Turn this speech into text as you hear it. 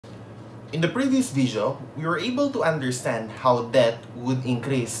In the previous video, we were able to understand how debt would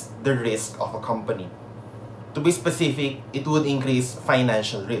increase the risk of a company. To be specific, it would increase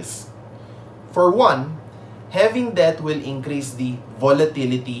financial risk. For one, having debt will increase the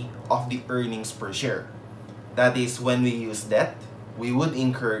volatility of the earnings per share. That is, when we use debt, we would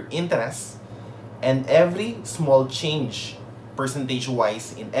incur interest, and every small change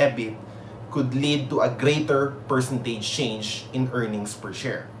percentage-wise in EBIT could lead to a greater percentage change in earnings per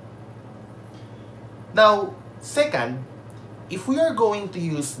share. Now, second, if we are going to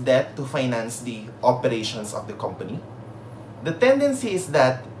use debt to finance the operations of the company, the tendency is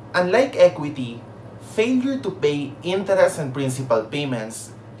that, unlike equity, failure to pay interest and principal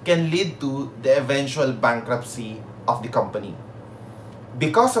payments can lead to the eventual bankruptcy of the company.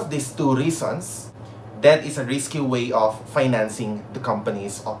 Because of these two reasons, debt is a risky way of financing the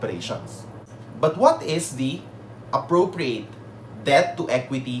company's operations. But what is the appropriate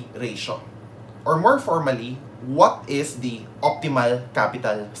debt-to-equity ratio? Or more formally, what is the optimal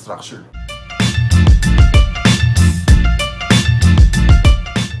capital structure?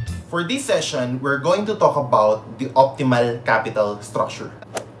 For this session, we're going to talk about the optimal capital structure.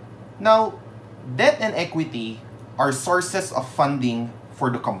 Now, debt and equity are sources of funding for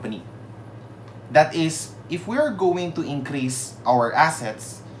the company. That is, if we are going to increase our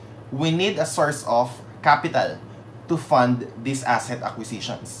assets, we need a source of capital to fund these asset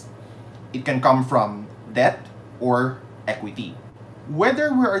acquisitions. It can come from debt or equity.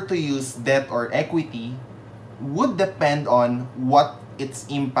 Whether we are to use debt or equity would depend on what its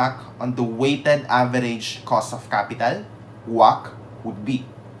impact on the weighted average cost of capital, WACC, would be.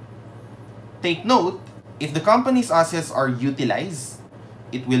 Take note, if the company's assets are utilized,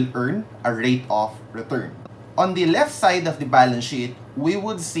 it will earn a rate of return. On the left side of the balance sheet, we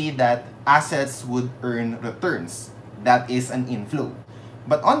would see that assets would earn returns. That is an inflow.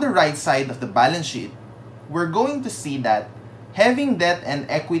 But on the right side of the balance sheet, we're going to see that having debt and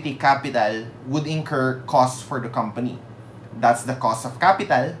equity capital would incur costs for the company. That's the cost of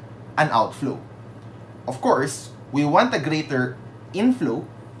capital, an outflow. Of course, we want a greater inflow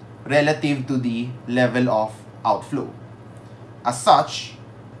relative to the level of outflow. As such,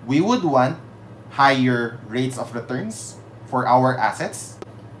 we would want higher rates of returns for our assets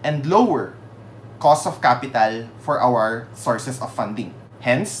and lower cost of capital for our sources of funding.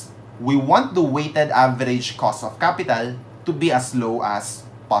 Hence, we want the weighted average cost of capital to be as low as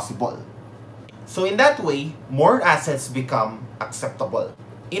possible. So in that way, more assets become acceptable.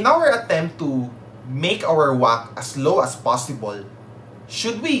 In our attempt to make our WACC as low as possible,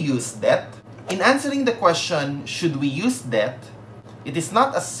 should we use debt? In answering the question, should we use debt, it is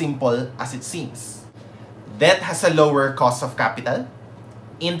not as simple as it seems. Debt has a lower cost of capital.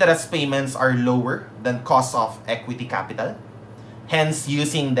 Interest payments are lower than cost of equity capital. Hence,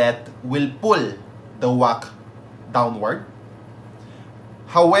 using debt will pull the WACC downward.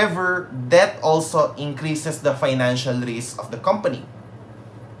 However, debt also increases the financial risk of the company.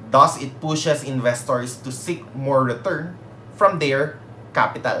 Thus, it pushes investors to seek more return from their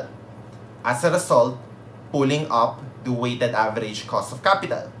capital. As a result, pulling up the weighted average cost of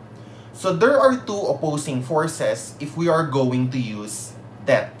capital. So there are two opposing forces if we are going to use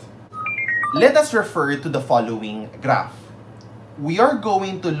debt. Let us refer to the following graph. We are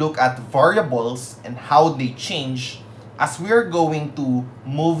going to look at variables and how they change as we are going to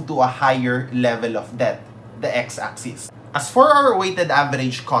move to a higher level of debt, the x-axis. As for our weighted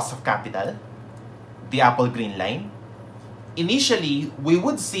average cost of capital, the apple green line, initially, we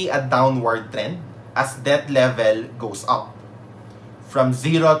would see a downward trend as debt level goes up. From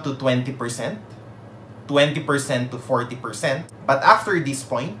 0 to 20%, 20% to 40%. But after this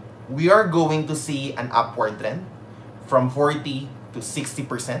point, we are going to see an upward trend from 40 to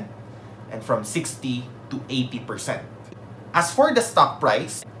 60% and from 60 to 80%. As for the stock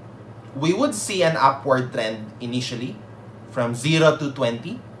price, we would see an upward trend initially from 0 to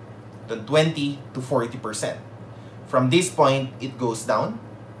 20, then 20 to 40%. From this point, it goes down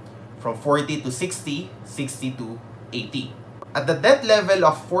from 40 to 60, 60 to 80. At the debt level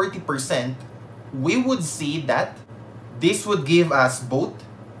of 40%, we would see that this would give us both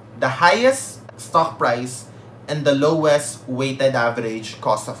the highest stock price and the lowest weighted average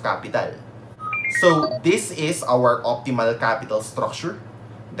cost of capital. So this is our optimal capital structure,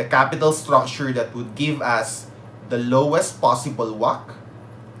 the capital structure that would give us the lowest possible WACC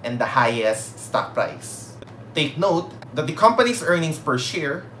and the highest stock price. Take note that the company's earnings per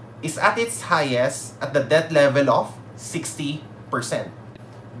share is at its highest at the debt level of 60%.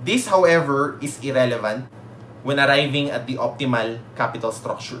 This, however, is irrelevant when arriving at the optimal capital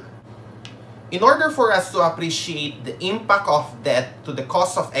structure. In order for us to appreciate the impact of debt to the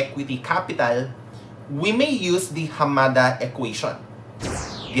cost of equity capital, we may use the Hamada equation.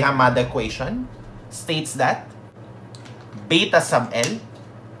 The Hamada equation states that beta sub L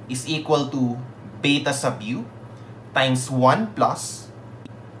is equal to beta sub U times 1 plus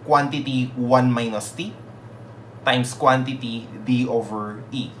quantity 1 minus T times quantity D over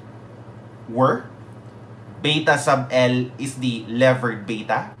E, where beta sub L is the levered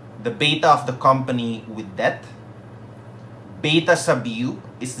beta, the beta of the company with debt. Beta sub U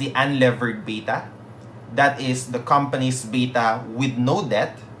is the unlevered beta, that is the company's beta with no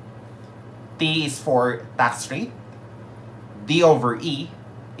debt. T is for tax rate. D over E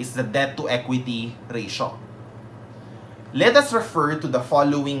is the debt to equity ratio. Let us refer to the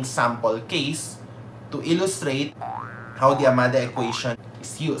following sample case to illustrate how the Hamada equation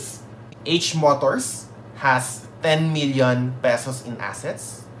is used. H Motors has 10 million pesos in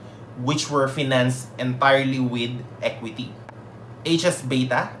assets, which were financed entirely with equity. H's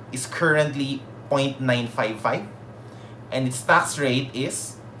beta is currently 0.955 and its tax rate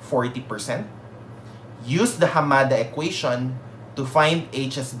is 40%. Use the Hamada equation to find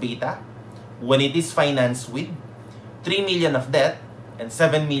H's beta when it is financed with 3 million of debt and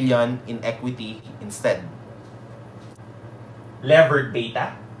 7 million in equity instead. Levered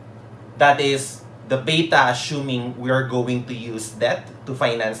beta, that is the beta assuming we are going to use debt to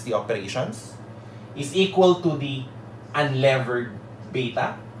finance the operations, is equal to the unlevered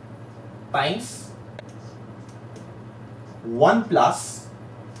beta times 1 plus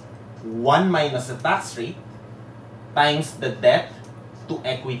 1 minus the tax rate times the debt to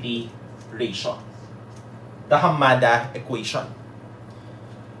equity ratio, the Hamada equation.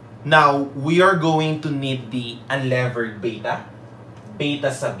 Now, we are going to need the unlevered beta,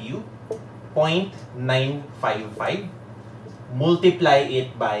 beta sub U, 0.955, multiply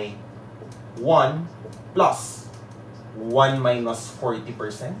it by 1 plus 1 minus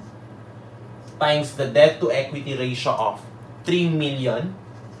 40% times the debt to equity ratio of 3 million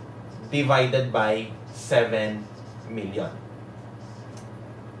divided by 7 million.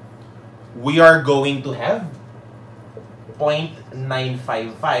 We are going to have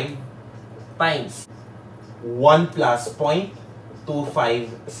 0.955 times 1 plus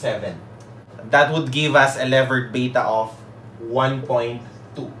 0.257. That would give us a levered beta of 1.2.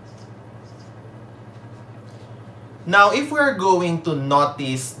 Now, if we are going to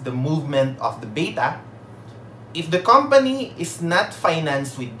notice the movement of the beta, if the company is not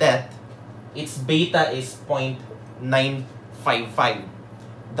financed with debt, its beta is 0.955,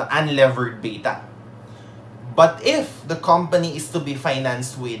 the unlevered beta. But if the company is to be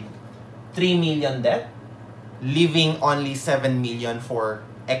financed with 3 million debt, leaving only 7 million for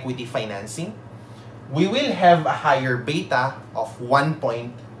equity financing, we will have a higher beta of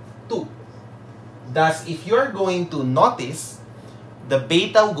 1.2. Thus, if you're going to notice, the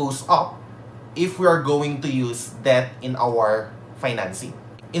beta goes up if we are going to use debt in our financing.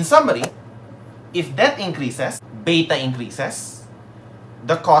 In summary, if debt increases, beta increases,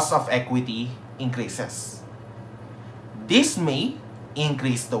 the cost of equity increases. This may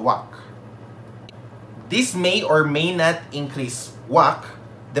increase the WACC. This may or may not increase WACC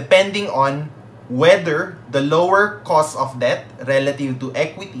depending on whether the lower cost of debt relative to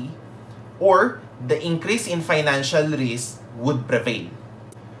equity or the increase in financial risk would prevail.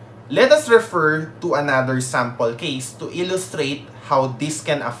 Let us refer to another sample case to illustrate how this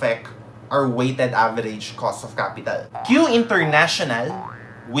can affect our weighted average cost of capital. Q International,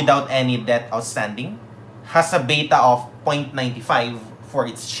 without any debt outstanding, has a beta of 0.95 for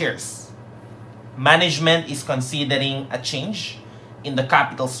its shares. Management is considering a change in the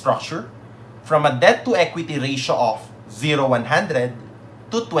capital structure from a debt to equity ratio of 0-100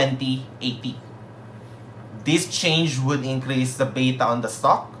 to 20-80. This change would increase the beta on the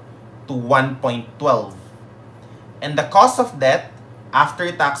stock to 1.12, and the cost of debt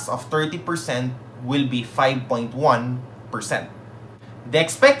after tax of 30% will be 5.1%. The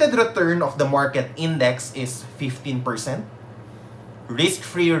expected return of the market index is 15%.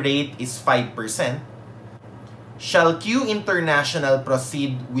 Risk-free rate is 5%. Shall Q International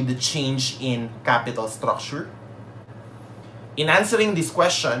proceed with the change in capital structure? In answering this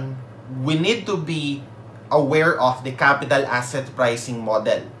question, we need to be aware of the capital asset pricing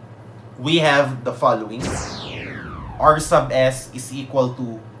model. We have the following. R sub S is equal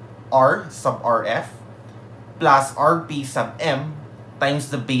to R sub RF plus RP sub M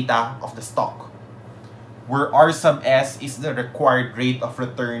times the beta of the stock, where R sub S is the required rate of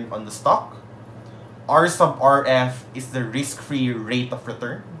return on the stock, R sub RF is the risk-free rate of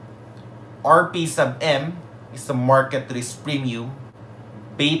return, RP sub M is the market risk premium,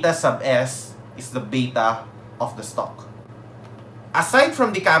 beta sub S is the beta of the stock. Aside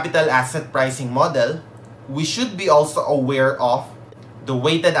from the capital asset pricing model, we should be also aware of the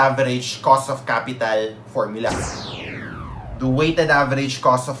weighted average cost of capital formula. The weighted average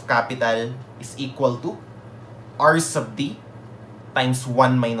cost of capital is equal to R sub D times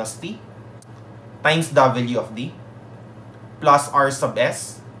 1 minus T times W of D plus R sub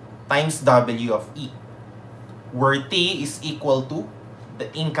S times W of E, where T is equal to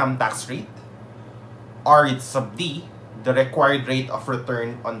the income tax rate, R sub D, the required rate of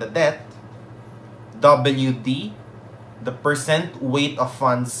return on the debt, WD, the percent weight of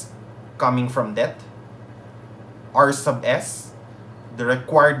funds coming from debt, R sub S, the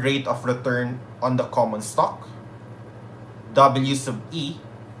required rate of return on the common stock, W sub E,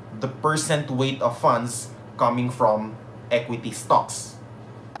 the percent weight of funds coming from equity stocks.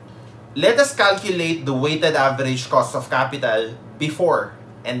 Let us calculate the weighted average cost of capital before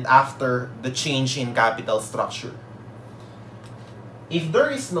and after the change in capital structure. If there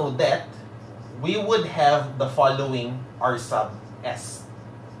is no debt, we would have the following R sub S.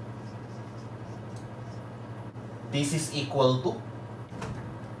 This is equal to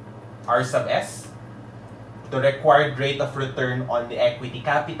R sub S. The required rate of return on the equity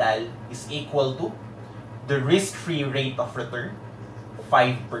capital is equal to the risk-free rate of return,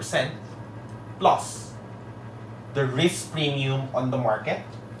 5%, plus the risk premium on the market.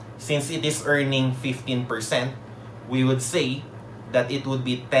 Since it is earning 15%, we would say that it would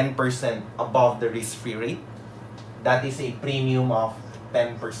be 10% above the risk-free rate. That is a premium of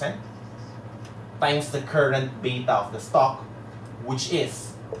 10% times the current beta of the stock, which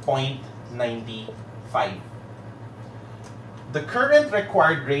is 0.95. The current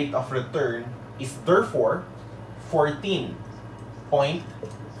required rate of return is therefore 14.5%.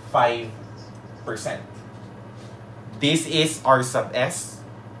 This is R sub S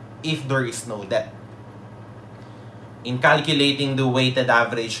if there is no debt. In calculating the weighted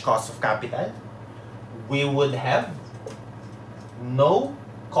average cost of capital, we would have no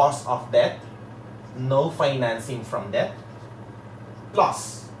cost of debt, no financing from debt,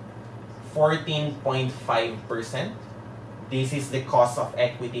 plus 14.5%. This is the cost of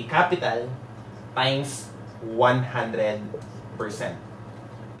equity capital times 100%.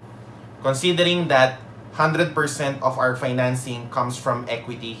 Considering that 100% of our financing comes from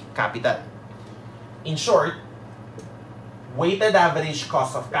equity capital. In short, weighted average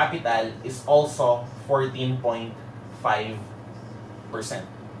cost of capital is also 14.5%.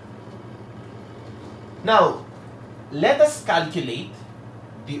 Now, let us calculate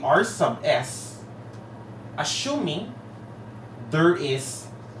the R sub S assuming there is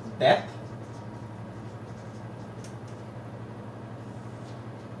debt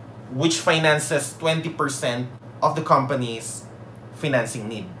which finances 20% of the company's financing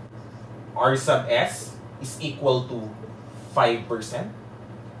need. R sub S is equal to 5%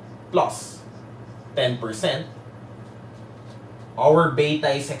 plus 10%. Our beta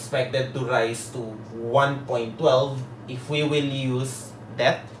is expected to rise to 1.12 if we will use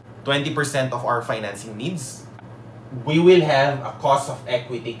debt, 20% of our financing needs. We will have a cost of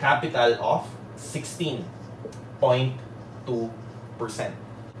equity capital of 16.2%.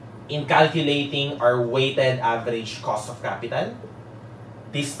 In calculating our weighted average cost of capital,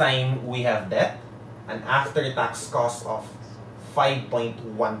 this time we have debt, an after-tax cost of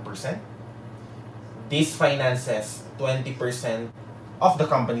 5.1%. This finances 20% of the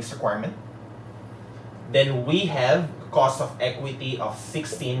company's requirement. Then we have cost of equity of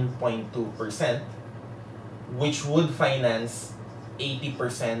 16.2%, which would finance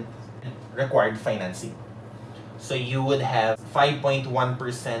 80% required financing. So you would have 5.1%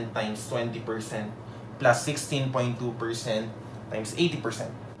 times 20% plus 16.2% times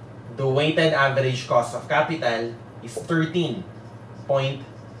 80%. The weighted average cost of capital is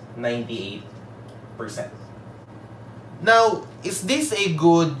 13.98%. Now, is this a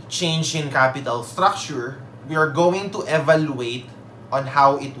good change in capital structure? We are going to evaluate on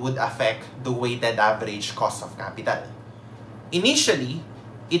how it would affect the weighted average cost of capital. Initially,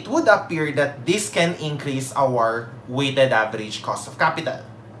 it would appear that this can increase our weighted average cost of capital.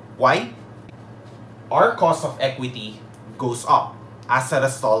 Why? Our cost of equity goes up as a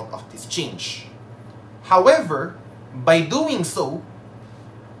result of this change. However, by doing so,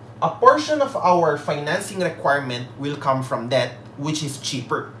 a portion of our financing requirement will come from debt, which is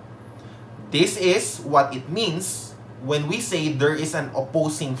cheaper. This is what it means when we say there is an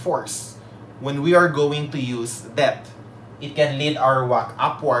opposing force. When we are going to use debt, it can lead our WACC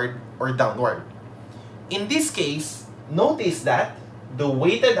upward or downward. In this case, notice that the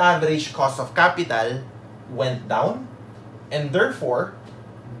weighted average cost of capital went down, and therefore,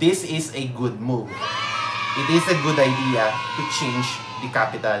 this is a good move. It is a good idea to change the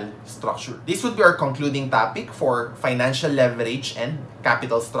capital structure. This would be our concluding topic for financial leverage and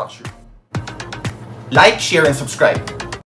capital structure. Like, share, and subscribe.